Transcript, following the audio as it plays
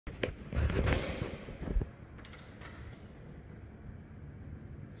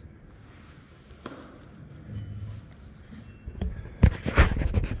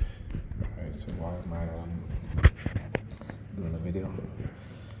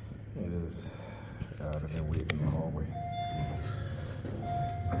It is. I've been waiting in the hallway.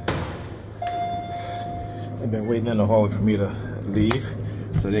 They've been waiting in the hallway for me to leave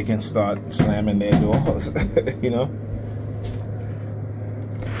so they can start slamming their doors, you know?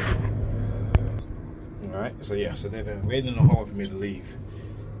 Alright, so yeah, so they've been waiting in the hallway for me to leave.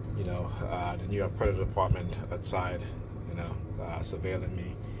 You know, the New York Predator Department outside, you know, surveilling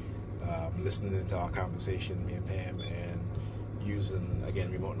me, listening to our conversation, me and Pam, and using,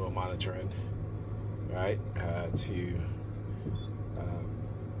 again, remote node monitoring, right, to, you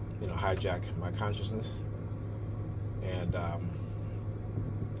know, hijack my consciousness. And,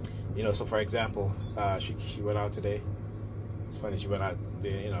 you know, so for example, she went out today. It's funny, she went out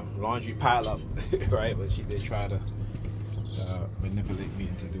there, you know, laundry pile up, right? But they try to manipulate me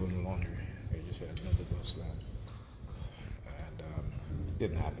into doing the laundry. They just had another door slam. And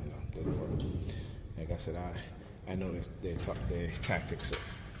didn't happen, though. Didn't work. Like I said, I know that they taught their tactics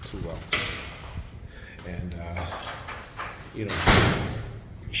too well. And, you know,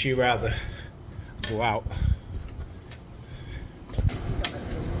 she'd rather go out.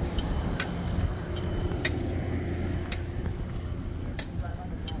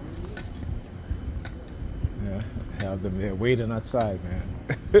 Have them there waiting outside,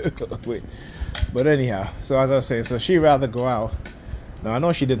 man. Wait. But anyhow, so as I was saying, so she'd rather go out. Now I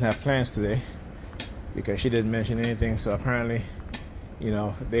know she didn't have plans today because she didn't mention anything. So apparently, you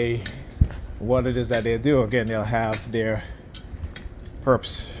know, what it is that they do, again, they'll have their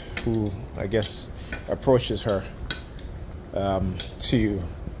perps who I guess approaches her to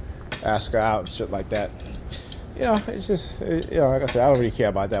ask her out and shit like that. You know, it's just, you know, like I said, I don't really care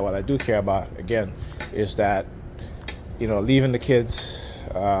about that. What I do care about, again, is that, you know, leaving the kids,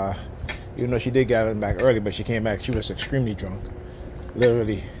 even though she did get them back early, but she came back, she was extremely drunk,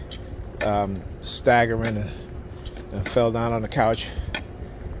 literally staggering and fell down on the couch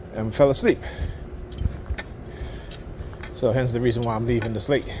and fell asleep. So hence the reason why I'm leaving this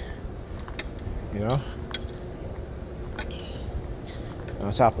late, you know. And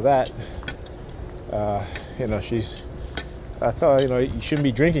on top of that, you know, I tell her, you know, you shouldn't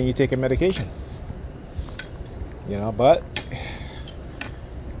be drinking, you take a medication. You know, but,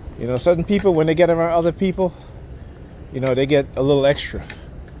 you know, certain people, when they get around other people, you know, they get a little extra.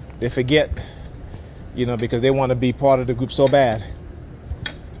 They forget, you know, because they want to be part of the group so bad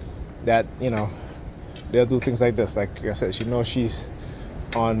that, you know, they'll do things like this. Like I said, she knows she's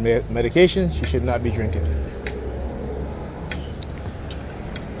on medication. She should not be drinking.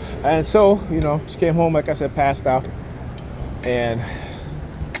 And so, you know, she came home, like I said, passed out. And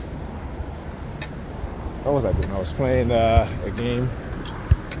what was I doing? I was playing a game,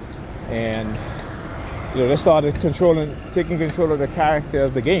 and you know, they started taking control of the character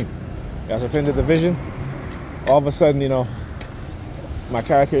of the game. As I played the Division, all of a sudden, you know, my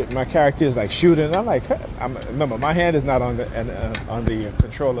character is like shooting. And I'm like, remember, my hand is not on the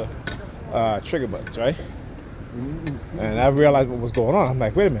controller trigger buttons, right? And I realized what was going on. I'm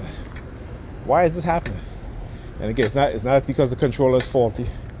like, wait a minute, why is this happening? And again, it's not because the controller is faulty.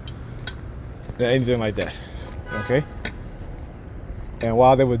 Anything like that, okay? And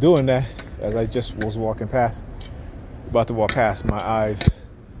while they were doing that, as I just was about to walk past, my eyes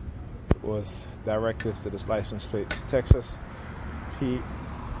was directed to this license plate, Texas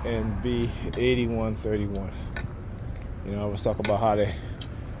PNB 8131. You know, I was talking about how they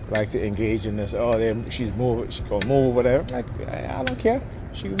like to engage in this. Oh, she's moving, she's gonna move, whatever. Like, I don't care.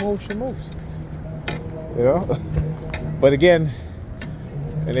 She moves, she moves. You know? But again,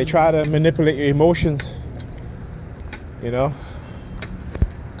 and they try to manipulate your emotions, you know,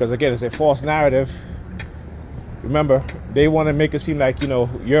 because again, it's a false narrative. Remember, they want to make it seem like, you know,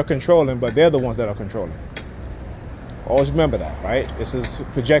 you're controlling, but they're the ones that are controlling. Always remember that, right? This is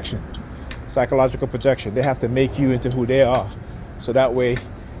projection, psychological projection. They have to make you into who they are, so that way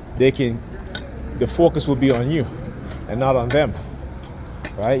the focus will be on you and not on them,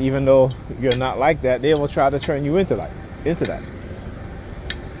 right? Even though you're not like that, they will try to turn you into that.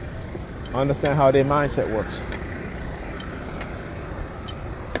 Understand how their mindset works.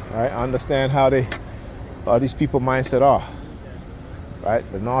 All right, understand how these people mindset are. Right,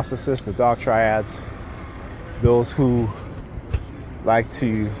 the narcissists, the dark triads, those who like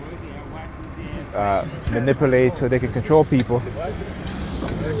to manipulate so they can control people.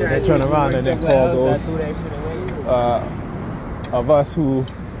 And they turn around and then call those of us who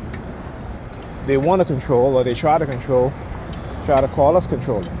they want to control or they try to control, try to call us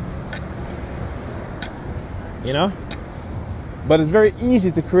controlling. You know? But it's very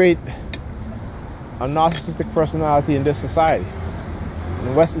easy to create a narcissistic personality in this society,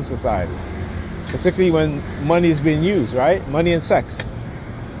 in Western society. particularly when money is being used, right? Money and sex.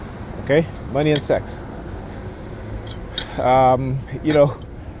 Okay, money and sex. You know,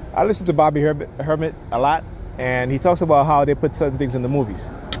 I listen to Bobby Hermit a lot, and he talks about how they put certain things in the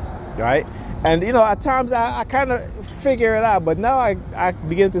movies, right? And you know, at times I kind of figure it out, but now I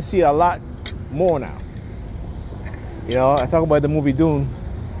begin to see a lot more now. You know, I talk about the movie Dune,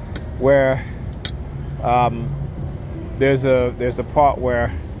 where there's a part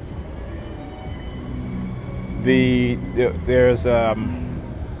where there's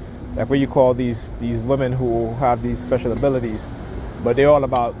like what you call these women who have these special abilities, but they're all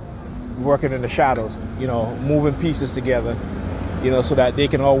about working in the shadows, you know, moving pieces together, you know, so that they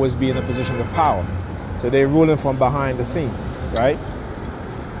can always be in a position of power. So they're ruling from behind the scenes, right?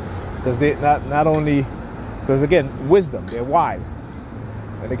 Because they not only, because again, wisdom, they're wise.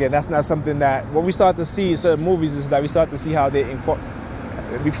 And again, that's not something that, what we start to see in certain movies is that we start to see how they incorporate.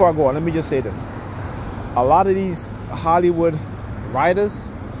 Before I go on, let me just say this. A lot of these Hollywood writers,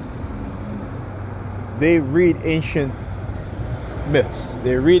 they read ancient myths.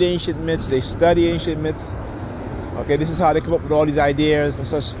 They read ancient myths, they study ancient myths. Okay, this is how they come up with all these ideas and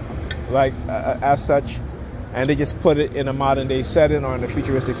such, like as such, and they just put it in a modern day setting or in a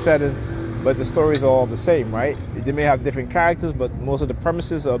futuristic setting, but the stories are all the same, right? They may have different characters, but most of the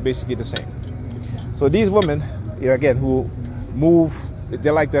premises are basically the same. So these women, you know, again, who move,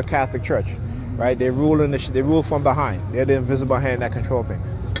 they're like the Catholic Church, right? They rule from behind. They're the invisible hand that control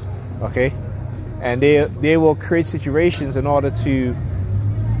things, okay? And they will create situations in order to,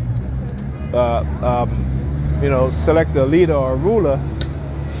 you know, select a leader or a ruler,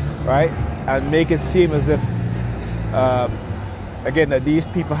 right? And make it seem as if, again, that these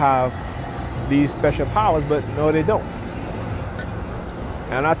people have these special powers, but no, they don't.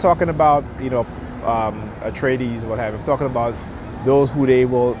 And I'm not talking about, you know, Atreides, what have you. I'm talking about those who they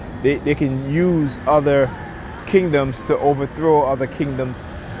can use other kingdoms to overthrow other kingdoms,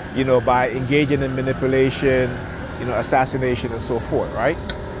 you know, by engaging in manipulation, you know, assassination and so forth, right?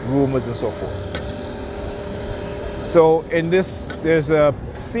 Rumors and so forth. So in this, there's a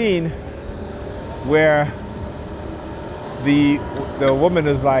scene where the woman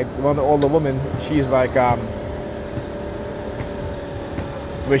is like, one of the older women, she's like,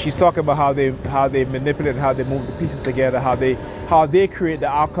 where she's talking about how they manipulate, how they move the pieces together, how they create the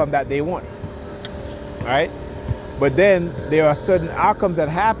outcome that they want, right? But then there are certain outcomes that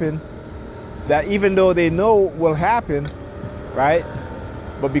happen that even though they know will happen, right?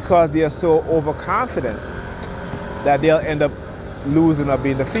 But because they are so overconfident that they'll end up losing or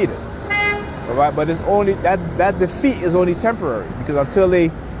being defeated. All right? But it's only that defeat is only temporary, because until they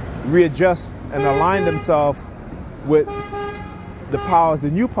readjust and align themselves with the powers,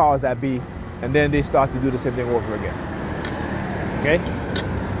 the new powers that be, and then they start to do the same thing over again. Okay?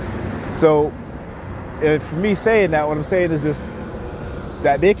 So for me saying that, what I'm saying is this,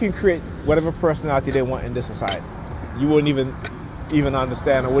 that they can create whatever personality they want in this society. You wouldn't even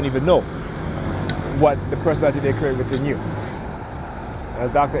understand or wouldn't even know what the personality they create within you.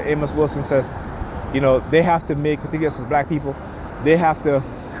 As Dr. Amos Wilson says, you know, they have to make, particularly as black people, they have to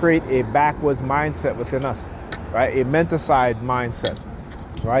create a backwards mindset within us, right? A menticide mindset,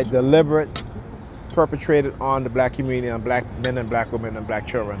 right? Deliberate, perpetrated on the black community, on black men and black women and black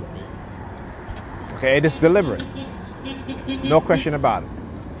children. Okay, it is deliberate. No question about it.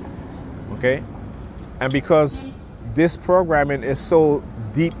 Okay? And because this programming is so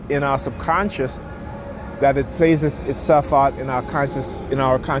deep in our subconscious that it plays itself out in our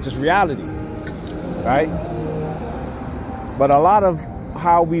conscious reality. Right? But a lot of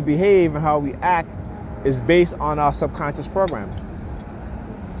how we behave and how we act is based on our subconscious programming.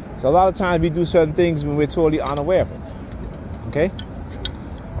 So a lot of times we do certain things when we're totally unaware of it. Okay?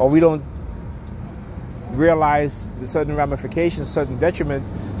 Or we don't realize the certain ramifications, certain detriment,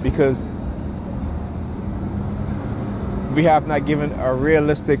 because we have not given a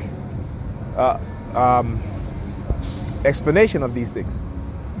realistic explanation of these things,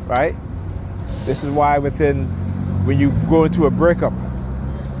 right? This is why when you go into a breakup,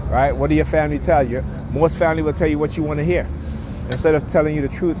 right, what do your family tell you? Most family will tell you what you want to hear, instead of telling you the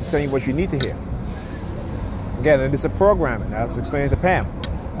truth, telling you what you need to hear. Again, and it's a programming. I was explaining to Pam.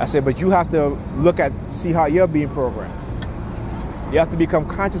 I said, but you have to see how you're being programmed. You have to become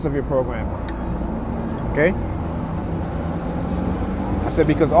conscious of your programming. Okay? I said,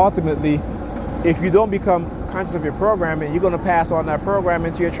 because ultimately, if you don't become conscious of your programming, you're going to pass on that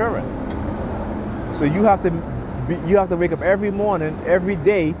programming to your children. So you have to wake up every morning, every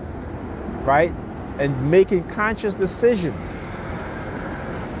day, right, and making conscious decisions.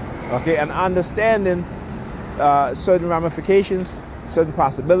 Okay, and understanding certain ramifications, certain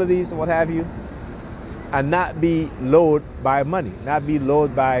possibilities, and what have you, and not be lured by money, not be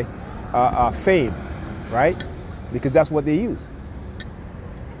lured by fame, right? Because that's what they use.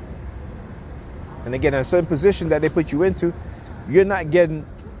 And again, in a certain position that they put you into, you're not getting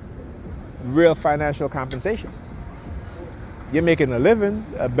real financial compensation. You're making a living,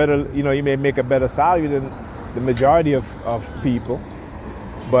 a better, you know, you may make a better salary than the majority of people,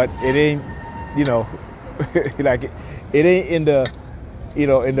 but it ain't, you know, like it ain't in the, you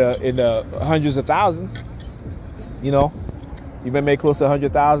know, in the hundreds of thousands. You know, you may make close to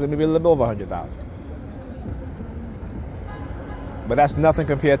 100,000, maybe a little over 100,000. But that's nothing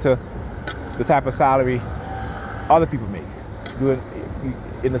compared to the type of salary other people make doing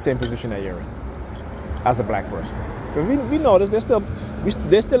in the same position that you're in as a black person. Because we notice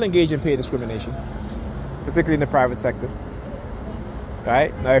they're still engaged in pay discrimination, particularly in the private sector.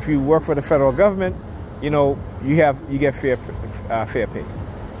 Right? Now, if you work for the federal government, you know, you get fair pay.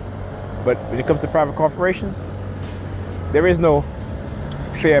 But when it comes to private corporations, there is no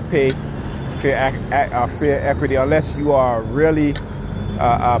fair pay, fair equity, unless you are really,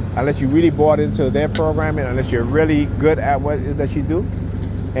 unless you really bought into their programming, unless you're really good at what it is that you do,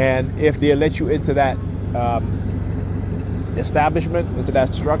 and if they let you into that establishment, into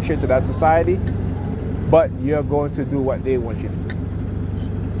that structure, into that society, but you're going to do what they want you to do.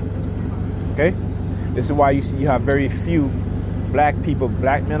 Okay? This is why you see you have very few black people,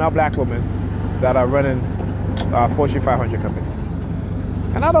 black men or black women, that are running Fortune 500 companies.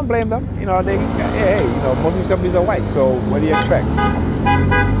 And I don't blame them. You know, hey, you know, most of these companies are white, so what do you expect?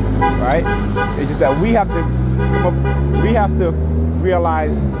 Right? It's just that we have to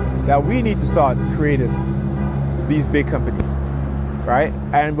realize that we need to start creating these big companies, right?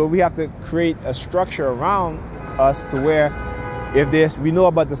 But we have to create a structure around us to where we know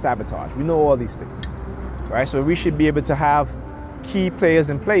about the sabotage, we know all these things, right? So we should be able to have key players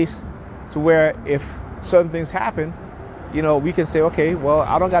in place to where if certain things happen, you know, we can say, okay, well,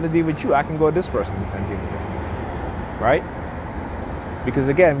 I don't got to deal with you. I can go to this person and deal with them, right? Because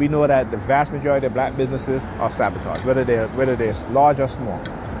again, we know that the vast majority of black businesses are sabotaged, whether they're large or small,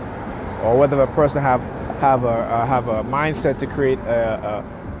 or whether a person have a mindset to create a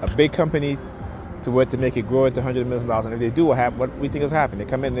big company to make it grow into hundreds of millions of dollars. And if they do, what we think is happening? They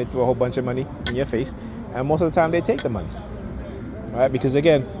come in and they throw a whole bunch of money in your face, and most of the time they take the money, right? Because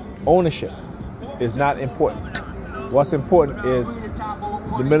again, ownership is not important. What's important is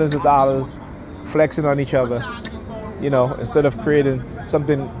the millions of dollars, flexing on each other, you know, instead of creating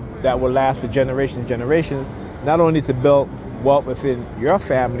something that will last for generations and generations, not only to build wealth within your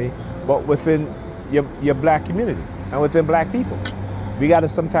family, but within your black community and within black people. We got to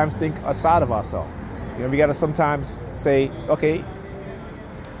sometimes think outside of ourselves. You know, we got to sometimes say, okay,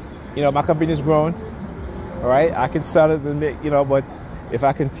 you know, my company is growing, all right, I can sell it and make, you know, but if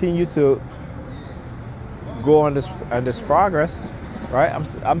I continue to go on this progress, right,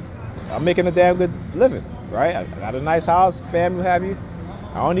 I'm making a damn good living, right? I got a nice house, family, what have you.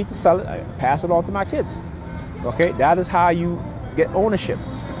 I don't need to sell it. I pass it on to my kids. Okay, that is how you get ownership,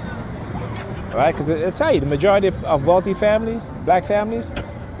 right? Because I tell you, the majority of wealthy families, black families,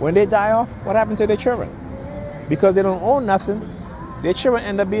 when they die off, what happened to their children? Because they don't own nothing, their children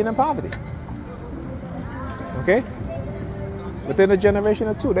end up being in poverty. Okay, within a generation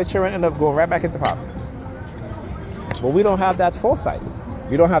or two, their children end up going right back into poverty. But we don't have that foresight.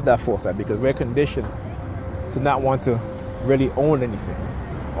 We don't have that foresight because we're conditioned to not want to really own anything.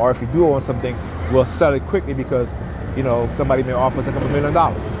 Or if you do own something, we'll sell it quickly because, you know, somebody may offer us a couple $1 million.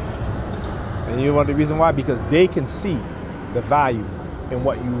 And you know the reason why? Because they can see the value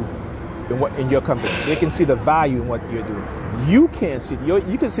in your company. They can see the value in what you're doing. You can't see.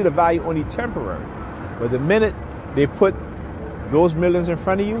 You can see the value only temporary. But the minute they put those millions in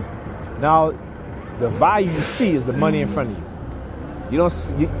front of you, now the value you see is the money in front of you. You don't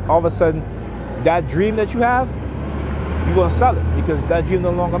see, all of a sudden, that dream that you have, you're going to sell it because that dream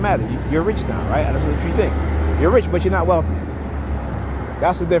no longer matters. You're rich now, right? And that's what you think. You're rich, but you're not wealthy.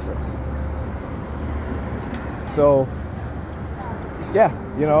 That's the difference. So, yeah,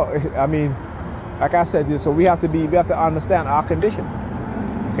 you know, I mean, like I said, so we have to understand our condition,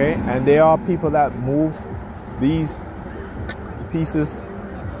 okay? And there are people that move these pieces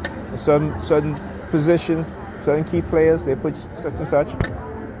in certain positions, certain key players, they put such and such.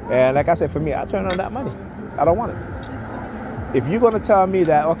 And like I said, for me, I turn on that money. I don't want it. If you're going to tell me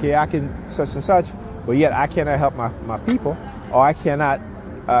that, okay, I can such and such, but yet I cannot help my people, or I cannot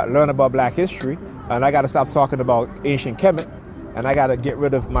learn about black history, and I got to stop talking about ancient Kemet, and I got to get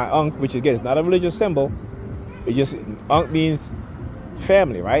rid of my Ankh, which again is not a religious symbol. It just, Ankh means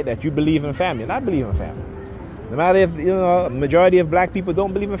family, right? That you believe in family, and I believe in family. No matter if, you know, a majority of black people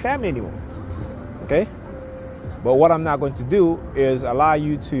don't believe in family anymore. Okay? But what I'm not going to do is allow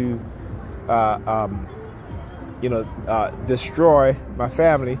you to, destroy my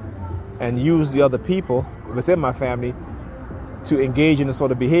family and use the other people within my family to engage in this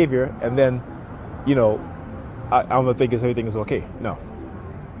sort of behavior, and then, I'm gonna think everything is okay. No.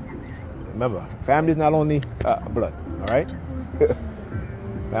 Remember, family is not only blood. All right.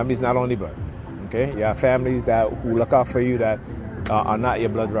 Family is not only blood. Okay. You have families who look out for you that are not your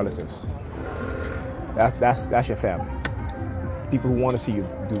blood relatives. That's your family. People who want to see you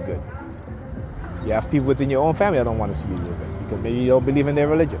do good. You have people within your own family that don't want to see you do good because maybe you don't believe in their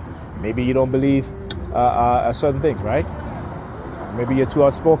religion. Maybe you don't believe certain things, right? Maybe you're too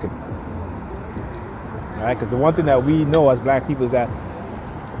outspoken. All right? Because the one thing that we know as black people is that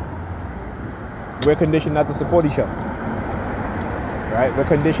we're conditioned not to support each other. Right? We're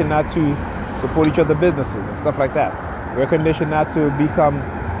conditioned not to support each other's businesses and stuff like that. We're conditioned not to become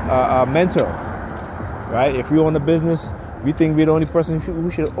mentors. Right? If we own a business, we think we're the only person who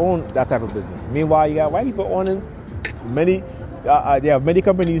should own that type of business. Meanwhile, you got white people owning many. There are many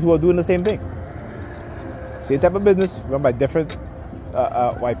companies who are doing the same thing. Same type of business run by different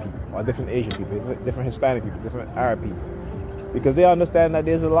white people, or different Asian people, different Hispanic people, different Arab people, because they understand that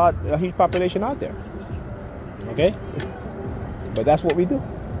there's a huge population out there. Okay, but that's what we do,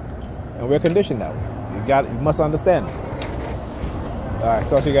 and we're conditioned that way. You must understand. All right,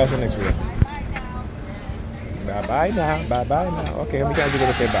 talk to you guys in the next video. Bye bye now. Bye bye now. Okay, let me guys go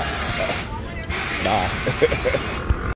to say bye. Bye.